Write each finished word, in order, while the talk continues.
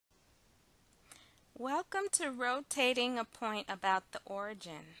Welcome to Rotating a Point about the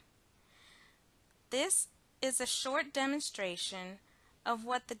Origin. This is a short demonstration of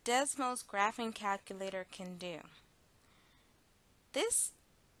what the Desmos graphing calculator can do. This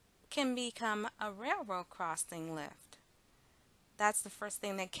can become a railroad crossing lift. That's the first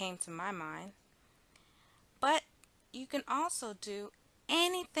thing that came to my mind. But you can also do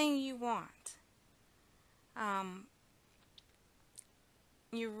anything you want.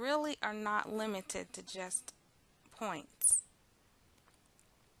 You really are not limited to just points.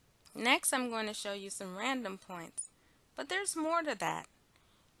 Next, I'm going to show you some random points, but there's more to that.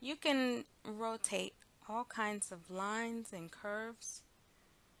 You can rotate all kinds of lines and curves,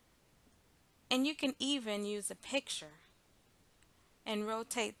 and you can even use a picture and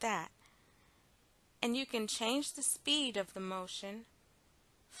rotate that. And you can change the speed of the motion,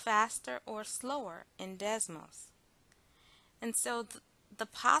 faster or slower in Desmos. And so the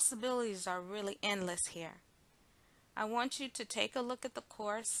possibilities are really endless here. I want you to take a look at the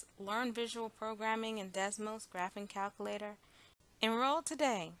course, learn visual programming in Desmos Graphing Calculator. Enroll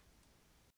today.